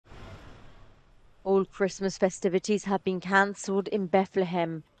All Christmas festivities have been cancelled in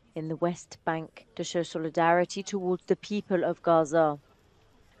Bethlehem in the West Bank to show solidarity towards the people of Gaza.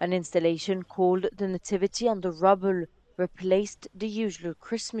 An installation called the Nativity on the Rubble replaced the usual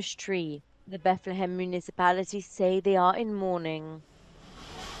Christmas tree. The Bethlehem municipality say they are in mourning.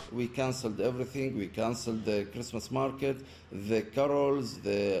 We cancelled everything. We cancelled the Christmas market, the carols,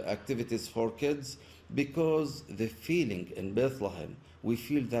 the activities for kids, because the feeling in Bethlehem, we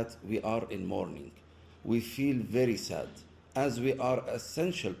feel that we are in mourning. We feel very sad, as we are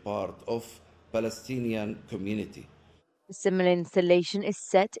essential part of Palestinian community. A similar installation is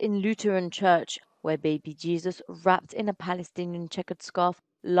set in Lutheran Church, where baby Jesus, wrapped in a Palestinian checkered scarf,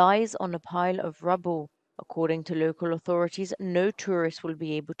 lies on a pile of rubble. According to local authorities, no tourists will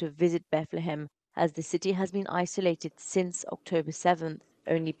be able to visit Bethlehem, as the city has been isolated since October 7th.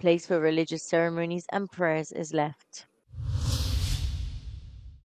 Only place for religious ceremonies and prayers is left.